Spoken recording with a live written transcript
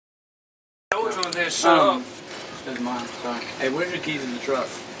someone says shut up. That's mine, sorry. Hey, where's your keys in the truck?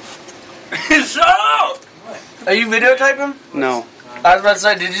 Shut up! Are you videotaping? No. I was about to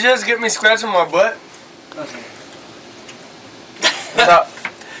say, did you just get me scratching my butt? Okay. What's up?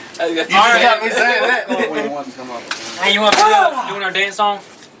 You just got me saying that. When you want to come up. Hey, you want to doing our dance song?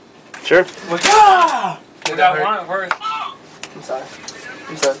 Sure. We got one first. I'm sorry.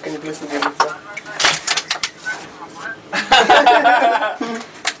 I'm sorry. Can you please forgive me, sir?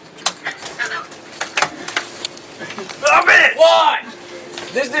 Stop it! Why?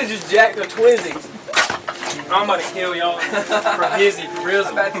 This dude just jacked a Twizzy. I'm about to kill y'all for Hizzy, for real.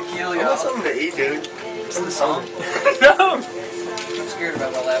 I'm about to kill I y'all. want something to eat, dude. Sing the song. No! I'm scared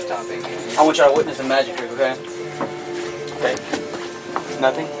about my laptop being here. I want y'all to witness a magic trick, okay? Okay.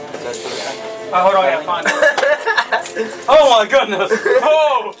 Nothing? That's okay. Oh, hold on, I gotta find it. Oh my goodness!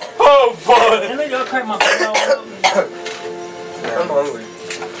 Oh! Oh boy! Can y'all crack my phone? I'm hungry.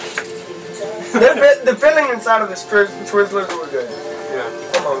 The filling inside of the Twizzlers were good. Yeah.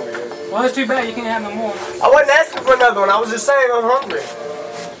 I'm hungry, dude. Well, it's too bad you can't have no more. I wasn't asking for another one. I was just saying I'm hungry.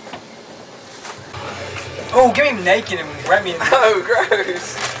 Oh, get me naked and wrap me in. Oh,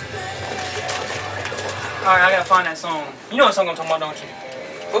 gross. Alright, I gotta find that song. You know what song I'm talking about, don't you?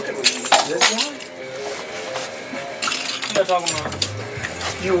 Look at me. This one? What you talking about?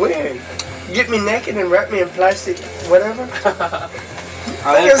 You weird. Get me naked and wrap me in plastic, whatever.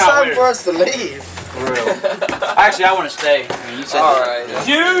 I think that's it's kinda time weird. for us to leave. For real. Actually, I want to stay. I mean, you said Alright.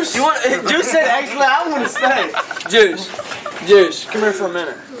 Juice! You want? Juice said, actually, I want to stay. Juice, come here for a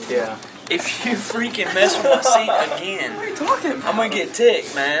minute. Yeah. If you freaking mess with my seat again, what are you talking about? I'm gonna get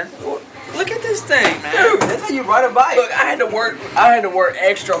ticked, man. Look at this thing, man. Dude, that's how you ride a bike. Look, I had to work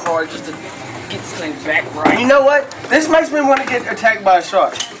extra hard just to get this thing back right. You know what? This makes me want to get attacked by a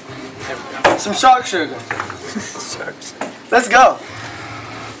shark. Some shark sugar. Let's go.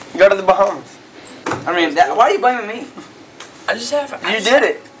 Go to the Bahamas. I mean, why are you blaming me? I just have. You did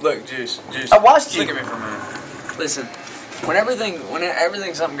it. Look, Juice. I watched you. Look at me for a minute. Listen,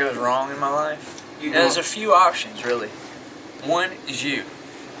 when something goes wrong in my life, there's a few options really. One is you.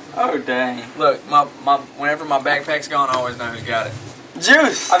 Oh dang. Look, whenever my backpack's gone, I always know who's got it.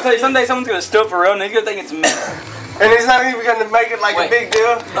 Juice. I'll tell you, someday someone's gonna steal for real, and he's gonna think it's me. And he's not even going to make it like a big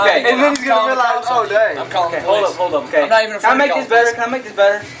deal. Okay. And then he's going to be like, oh, dang. I'm calling Okay, the police. hold up, okay. I'm not even Can I afraid make to this call better? the Can I make this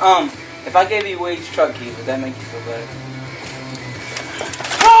better? If I gave you Wade's truck keys, would that make you feel better?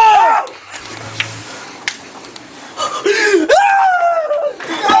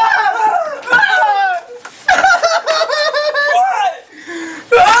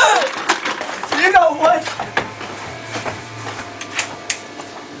 You know what?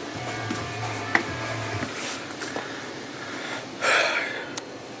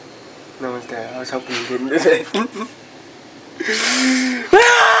 No one's there. I was hoping you didn't do that.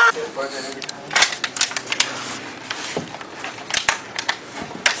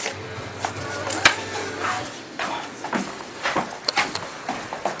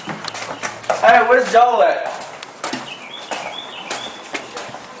 Hey, where's Joel at?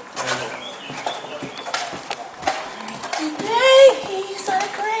 He's a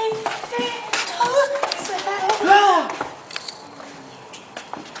great day to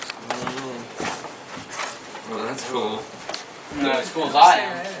Oh, that's cool. No, as cool as I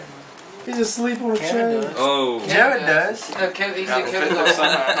am. He's asleep on a chair. Oh. Jared does. No, Kevin,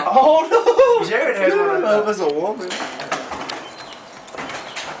 Oh no! Jared has one of those. As a woman.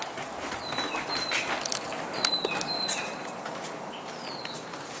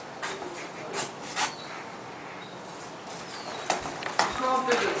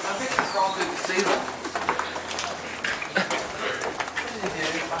 I think it's crawled through the ceiling.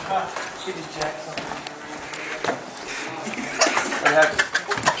 She just jacked something. What happened?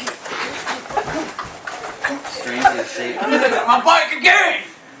 Strangely shaped. My bike again!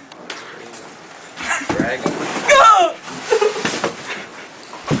 Dragon.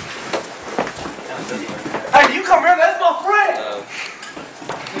 Hey, you come here, that's my friend!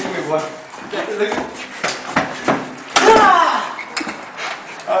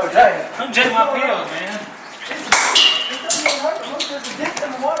 Oh, dang. Don't jet my pills, man. It doesn't even hurt. Look, there's a dip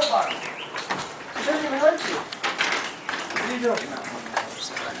in the water bottle. It doesn't even hurt you. What are you doing?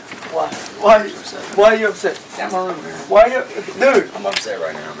 Why? Why are you upset? Got my room here. Why are you... Dude, I'm upset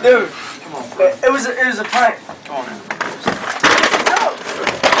right now, man. dude. Come on, It was a prank. come on now.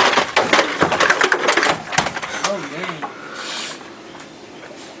 Oh, dang.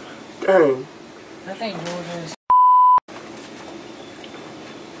 Dang. That thing yours is.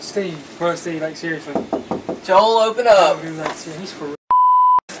 Steve, bro, Steve, like seriously. Joel, open up. Dude, like, seriously, he's for real.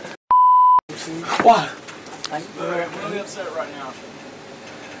 Why? Like, I'm really upset right now.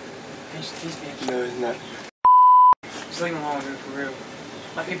 He's being No, he's not. Just leave him alone, dude, for real.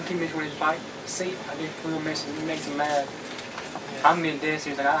 Like, people keep messing with his bike seat. I do feel messing. It makes him mad. I'm being dead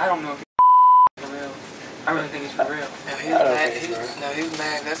serious. Like, I don't know if he's for real. I really think it's for real. No, he was mad. He was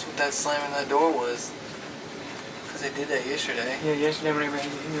mad. That's what that slamming that door was. Because they did that yesterday. Yeah, yesterday whenever he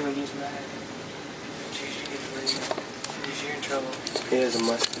really gets mad. Jeez, you get leave. Jeez, you're in trouble. He is a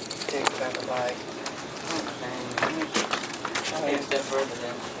must. Take back the bike. Take a step further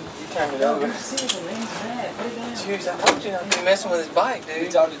then. You turned it over. Seriously, man, he's mad. Put it down. Juice, I told you not to be messing with his bike, dude. I need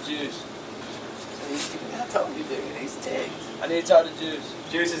to talk to Juice. I told you, dude. He's ticked. I need to talk to Juice.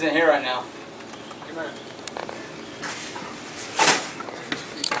 Juice isn't here right now. Come here.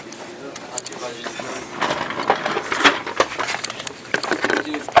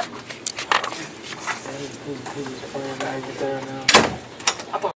 Juice. He's playing back there now.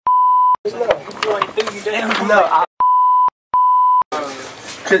 I thought No. threw you down. No, I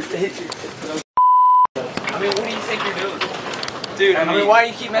mean, what do you think you're doing? Dude, I mean, why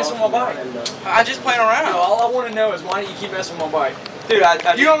do you keep messing with my bike? I just playing around. No, all I want to know is why do you keep messing with my bike? Dude,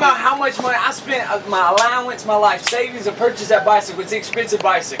 You don't know how much money I spent, my allowance, my life savings to purchase that bicycle. It's an expensive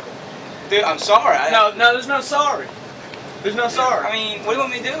bicycle. Dude, I'm sorry. No, there's no sorry. There's no sorry. I mean, what do you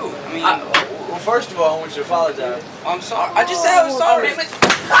want me to do? I mean, Well, first of all, I want you to apologize. I'm sorry. I just said I was sorry.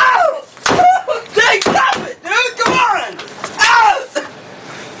 Oh, Ow! Dang, stop it, dude! Come on! Ow!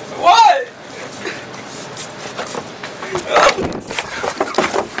 What?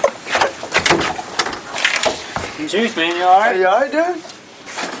 Juice, man, you alright? you alright, dude?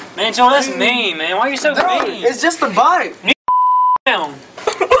 Man, Joe, that's mean, man. Why are you so mean? It's just a bike. Down.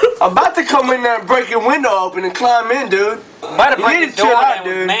 I'm about to come in there and break your window open and climb in, dude. I'm about to You break need the to door chill out, down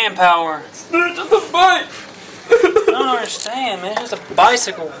dude. with manpower. Dude, just a bike. I don't understand, man. It's just a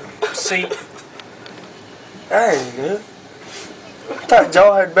bicycle seat. Dang, dude. I thought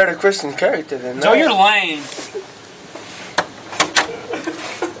Joe had better Christian character than that. Joe, you're lame.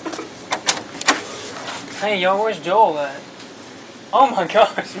 Hey, y'all, where's Joel at? Oh my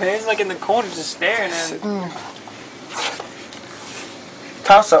gosh, man. He's like in the corner just staring at me.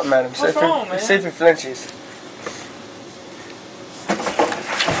 Toss something at him. What's wrong, man? See if he flinches.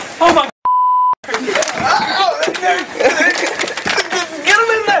 Oh my Get him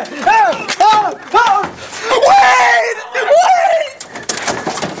in there! Wait!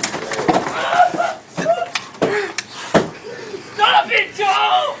 Stop it,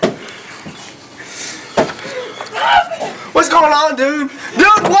 Joel! What's going on, dude?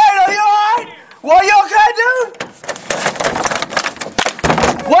 Dude, wait, are you alright? Are you okay, dude?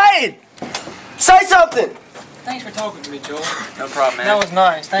 Wait! Say something! Thanks for talking to me, Joel. No problem, man. That was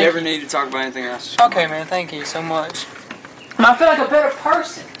nice. If Thank you you. ever need to talk about anything else, Okay, man. Thank you so much. I feel like a better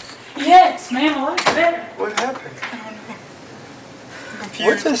person. Yes, man. My life's better. What happened?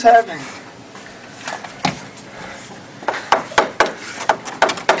 What just happened?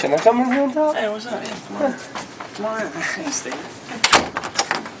 Can I come in here and talk? hey, what's up? Yeah, come on. Come on in. Hey, Steve.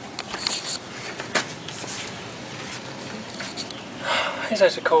 He's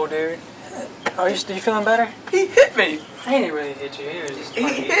such a cool dude. Oh, you feeling better? He hit me. He didn't really hit you. He was just He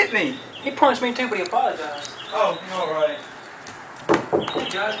hit me. He punched me too, but he apologized. Oh, all right. Hey,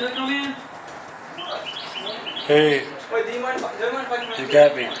 guys, can I come in? Hey, Wait, do you mind if I come in? you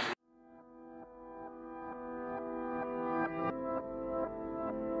got me.